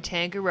on board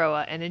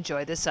Tangaroa and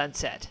enjoy the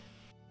sunset.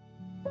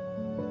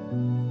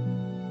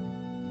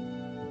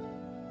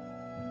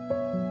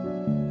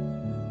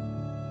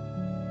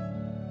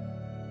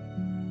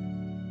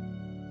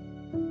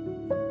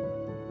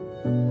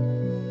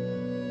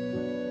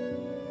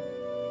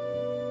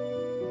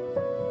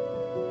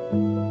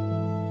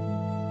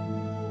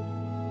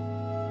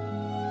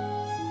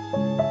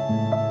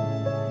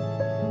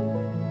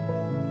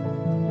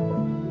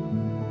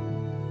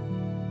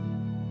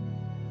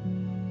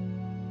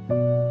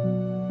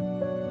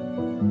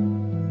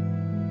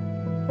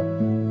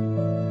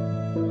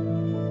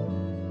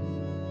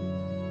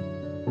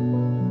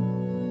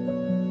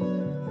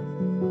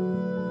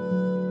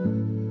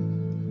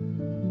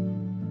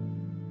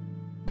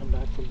 Come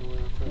back from nowhere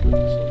for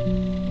episode.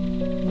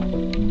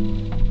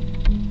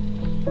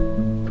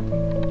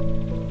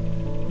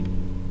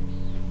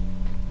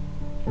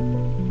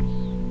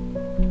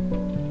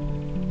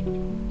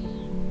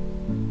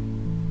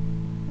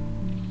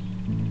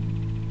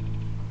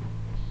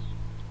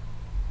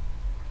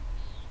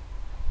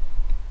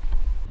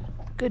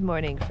 Good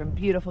morning from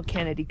beautiful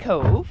Kennedy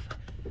Cove.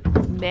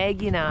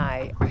 Maggie and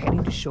I are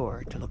heading to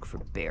shore to look for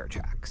bear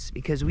tracks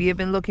because we have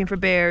been looking for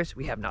bears.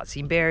 We have not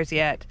seen bears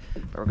yet,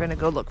 but we're gonna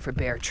go look for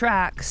bear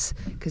tracks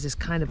because it's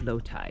kind of low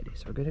tide.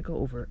 So we're gonna go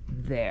over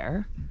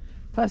there.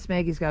 Plus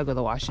Maggie's gotta go to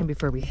the washroom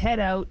before we head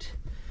out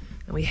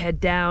and we head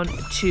down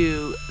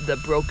to the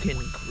Broken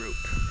Group.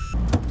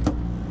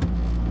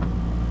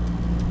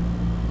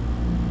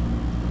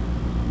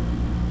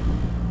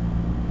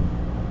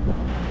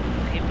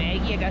 Okay,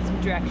 Maggie, I got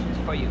some directions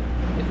for you.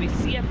 If we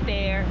see a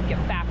bear,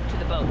 get back to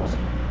the boat.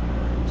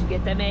 Did you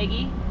get that,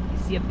 Maggie? You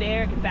see a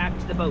bear, get back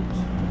to the boat.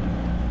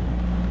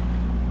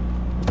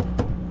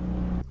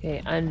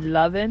 Okay, I'm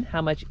loving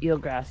how much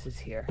eelgrass is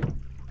here.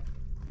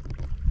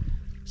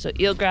 So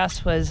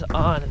eelgrass was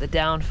on the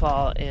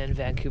downfall in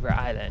Vancouver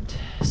Island.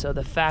 So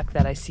the fact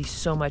that I see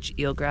so much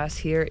eelgrass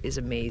here is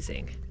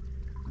amazing.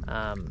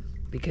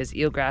 Because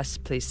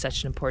eelgrass plays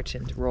such an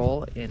important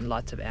role in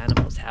lots of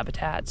animals,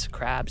 habitats,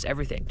 crabs,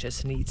 everything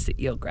just needs the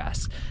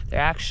eelgrass.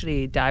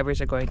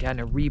 Divers are going down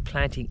and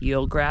replanting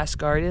eelgrass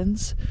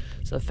gardens.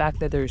 So the fact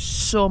that there's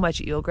so much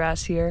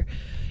eelgrass here,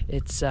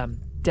 it's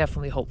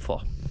definitely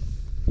hopeful.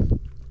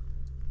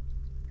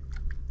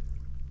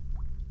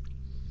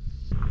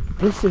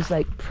 This is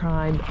like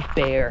prime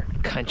bear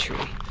country.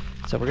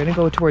 So we're gonna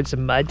go towards the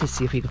mud to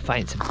see if we can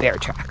find some bear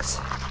tracks.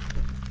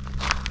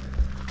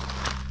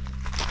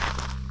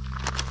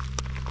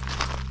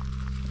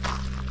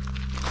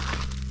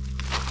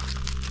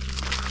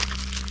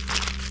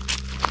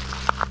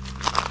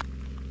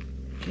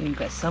 Okay, you've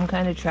got some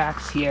kind of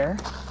tracks here.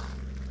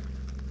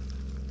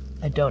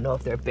 I don't know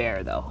if they're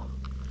bear though.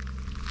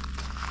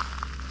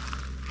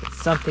 But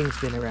something's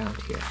been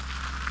around here.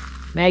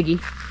 Maggie.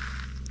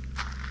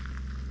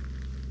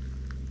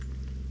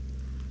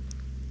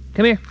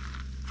 Come here.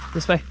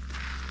 This way.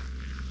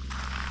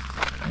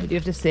 I do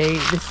have to say,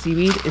 this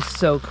seaweed is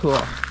so cool.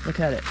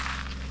 Look at it.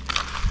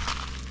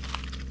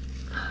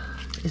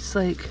 It's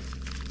like,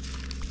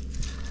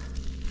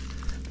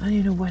 I don't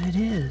even know what it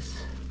is.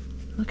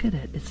 Look at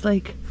it. It's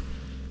like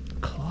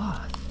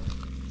cloth.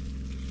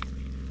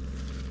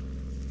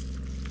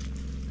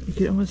 You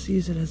could almost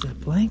use it as a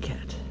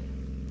blanket.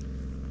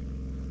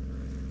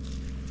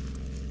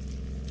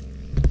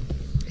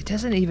 It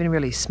doesn't even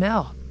really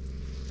smell.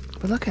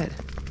 But look at it.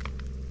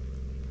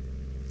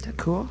 Is that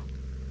cool?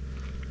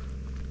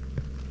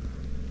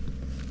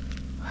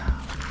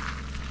 Wow.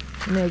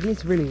 Maggie,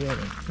 it's really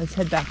raining. Let's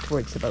head back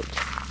towards the boat.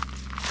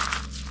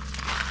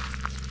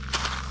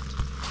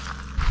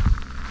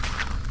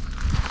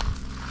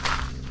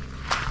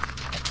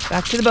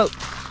 Back to the boat.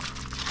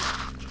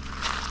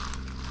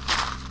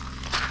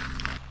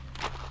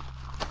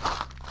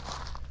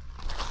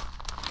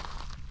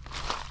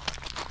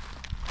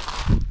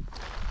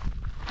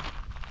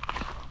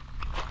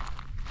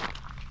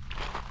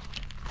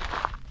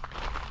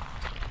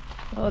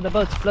 Oh, the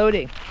boat's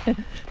floating.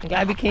 I'm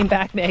glad we came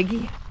back,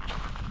 Maggie.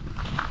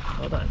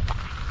 Hold on.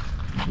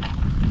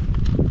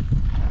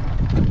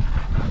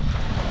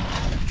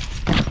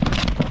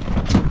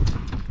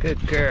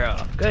 Good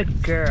girl,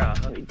 good girl.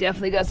 We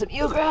definitely got some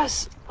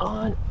eelgrass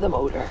on the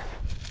motor.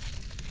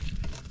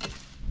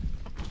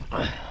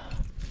 Okay.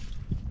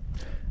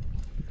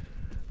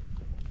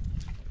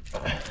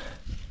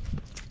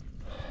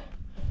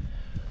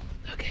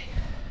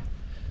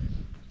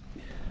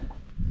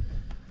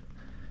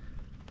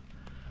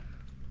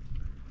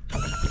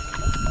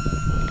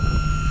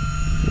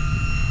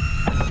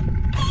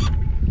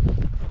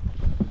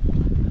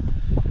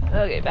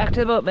 Okay, back to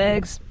the boat,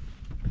 Megs.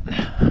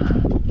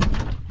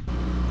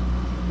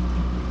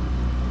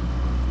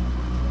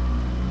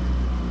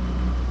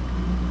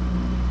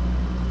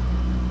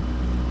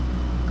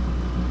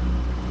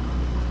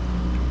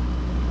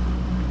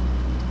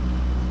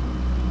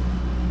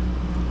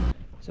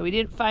 So we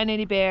didn't find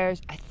any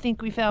bears. I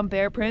think we found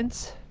bear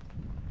prints,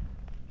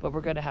 but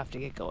we're gonna have to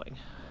get going.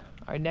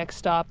 Our next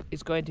stop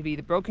is going to be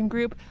the Broken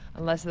Group.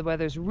 Unless the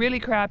weather's really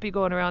crappy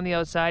going around the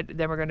outside,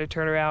 then we're gonna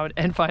turn around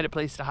and find a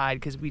place to hide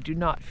because we do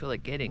not feel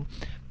like getting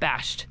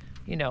bashed,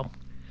 you know,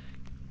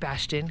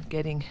 bashed in,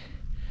 getting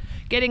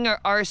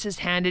our arses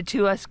handed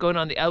to us going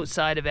on the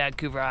outside of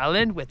Vancouver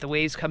Island with the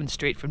waves coming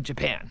straight from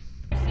Japan.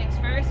 First things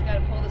first,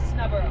 gotta pull the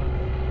snubber off.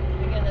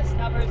 Again, the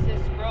snubber is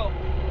this rope.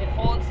 It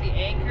holds the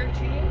anchor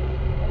chain.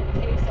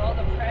 It takes all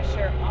the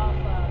pressure off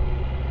of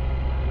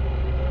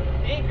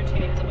the anchor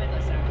chain and the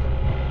windlass arm.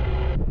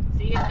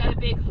 See, it's got a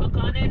big hook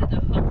on it, and the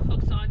hook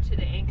hooks onto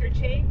the anchor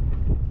chain.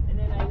 And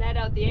then I let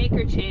out the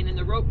anchor chain and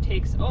the rope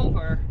takes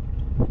over,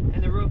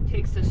 and the rope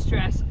takes the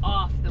stress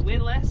off the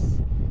windlass.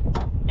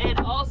 And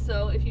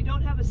also, if you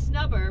don't have a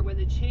snubber, when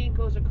the chain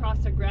goes across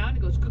the ground,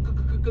 it goes goo goo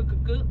goo goo goo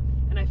goo.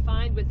 And I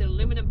find with the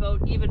aluminum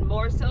boat, even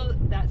more so,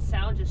 that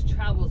sound just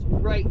travels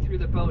right through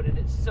the boat and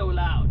it's so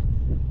loud.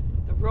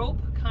 The rope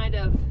kind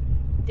of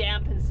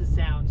dampens the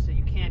sound so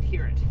you can't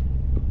hear it.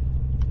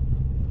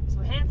 So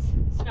hence,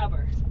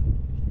 snubber.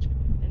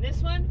 And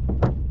this one,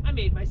 I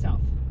made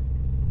myself.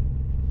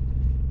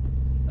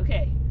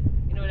 Okay,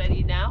 you know what I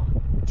need now?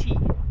 Tea.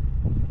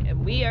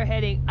 And we are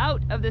heading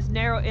out of this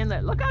narrow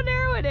inlet. Look how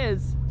narrow it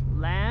is.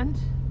 Land,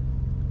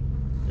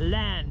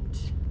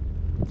 land.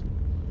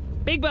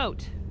 Big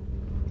boat.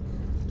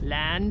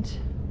 Land,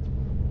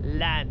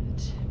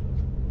 land.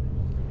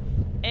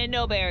 And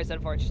no bears,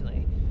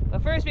 unfortunately.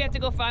 But first we have to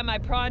go find my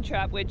prawn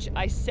trap, which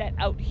I set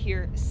out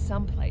here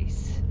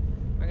someplace.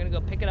 We're gonna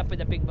go pick it up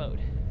with a big boat.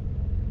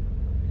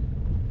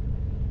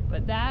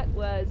 But that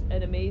was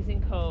an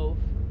amazing cove.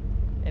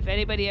 If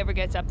anybody ever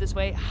gets up this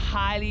way,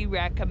 highly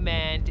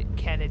recommend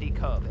Kennedy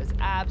Cove. It's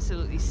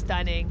absolutely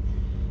stunning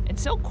and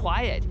so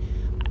quiet.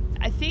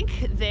 I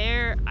think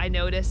there, I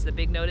noticed, the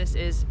big notice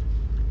is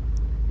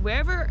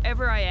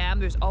wherever I am,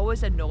 there's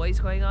always a noise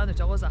going on.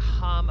 There's always a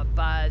hum, a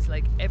buzz,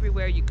 like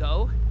everywhere you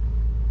go.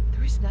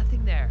 There was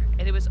nothing there.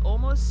 And it was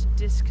almost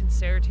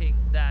disconcerting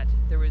that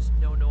there was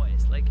no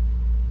noise. Like,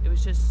 it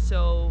was just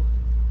so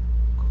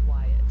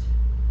quiet,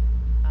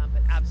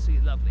 but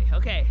absolutely lovely.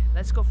 Okay,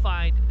 let's go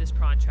find this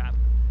prawn trap.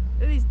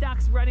 Look at these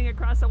ducks running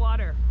across the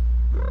water.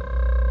 We're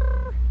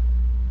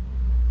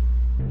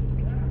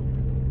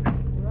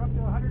up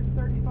to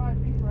 135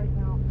 feet right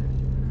now.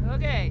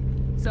 Okay,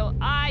 so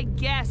I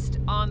guessed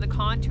on the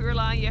contour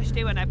line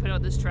yesterday when I put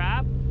out this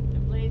trap,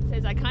 and Blaine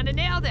says I kind of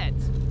nailed it.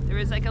 There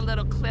is like a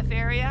little cliff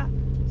area,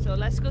 so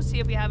let's go see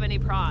if we have any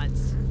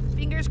prawns.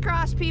 Fingers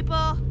crossed,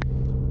 people.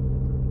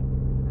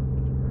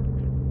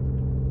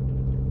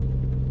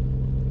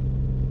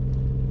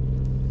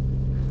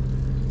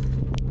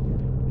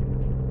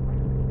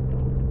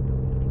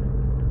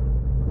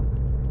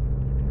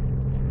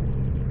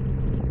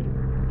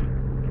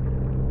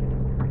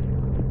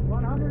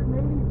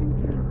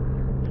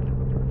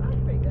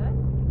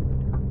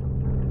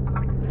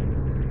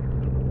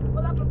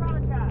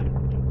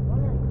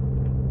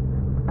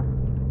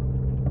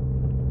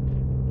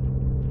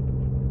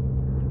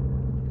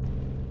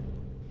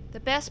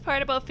 best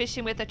part about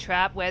fishing with a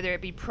trap, whether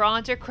it be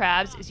prawns or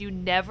crabs, is you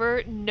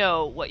never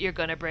know what you're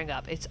going to bring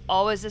up. It's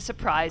always a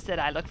surprise that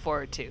I look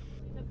forward to. Oh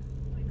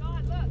my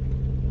God, look!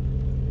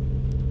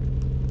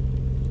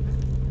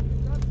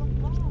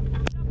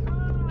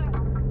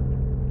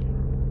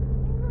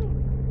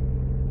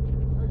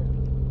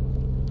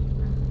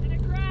 And a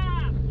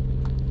crab!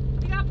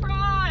 We got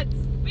prawns!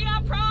 We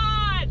got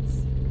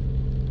prawns!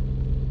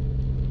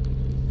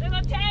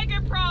 Little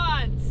tiger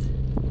prawns!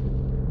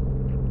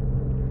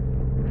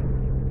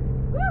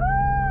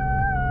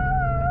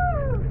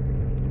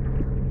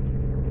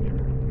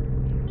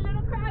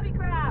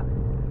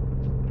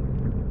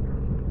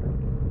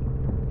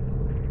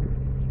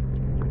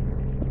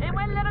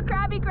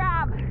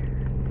 Crab.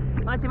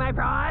 Want to see my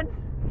prawns?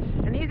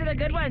 And these are the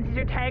good ones. These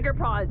are tiger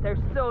prawns. They're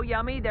so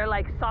yummy. They're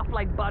like soft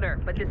like butter.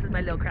 But this is my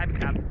little crabby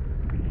crab.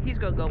 He's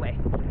gonna go away.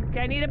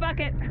 Okay, I need a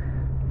bucket.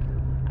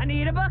 I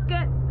need a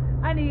bucket.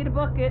 I need a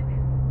bucket.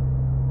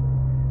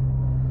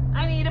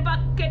 I need a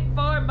bucket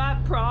for my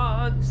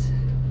prawns.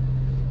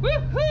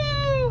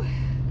 Woohoo!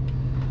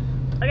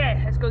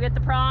 Okay, let's go get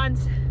the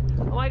prawns.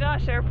 Oh my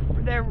gosh,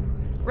 they're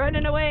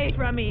running away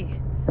from me.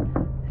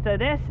 So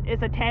this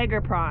is a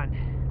tiger prawn.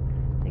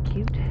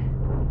 Cute. This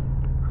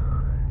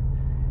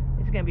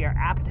is gonna be our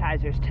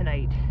appetizers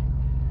tonight.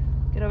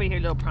 Get over here,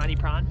 little prawny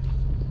prawn.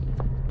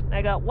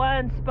 I got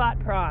one spot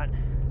prawn.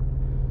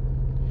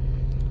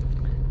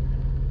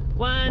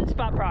 One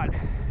spot prawn.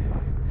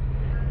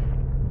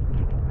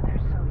 They're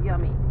so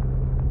yummy.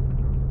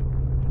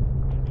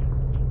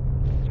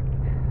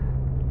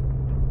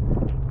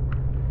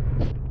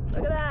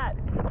 Look at that.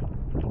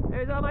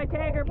 There's all my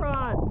tiger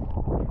prawns.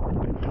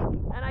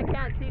 And I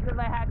can't see because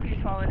my hat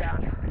keeps falling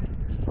down.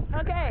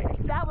 Okay,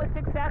 that was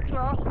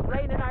successful.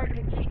 Blaine and I are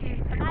going to eat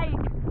these tonight.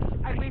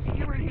 I wish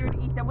you were here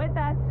to eat them with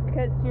us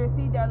because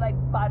seriously, they're like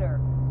butter.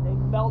 They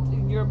melt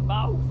in your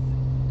mouth.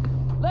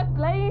 Look,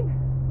 Blaine.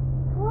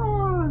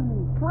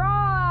 Prawns.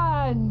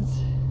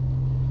 Prawns.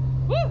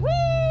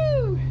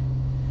 Woohoo!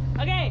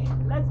 Okay,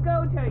 let's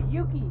go to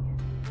Yuki.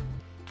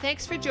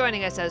 Thanks for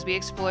joining us as we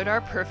explored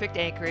our perfect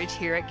anchorage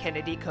here at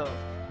Kennedy Cove.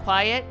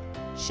 Quiet,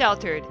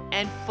 sheltered,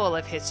 and full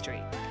of history.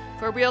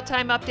 For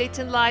real-time updates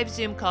and live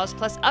Zoom calls,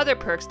 plus other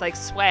perks like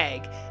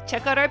swag,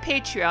 check out our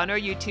Patreon or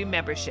YouTube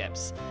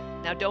memberships.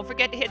 Now don't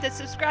forget to hit the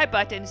subscribe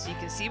button so you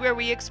can see where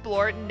we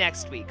explore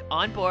next week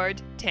on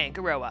board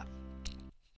Tangaroa.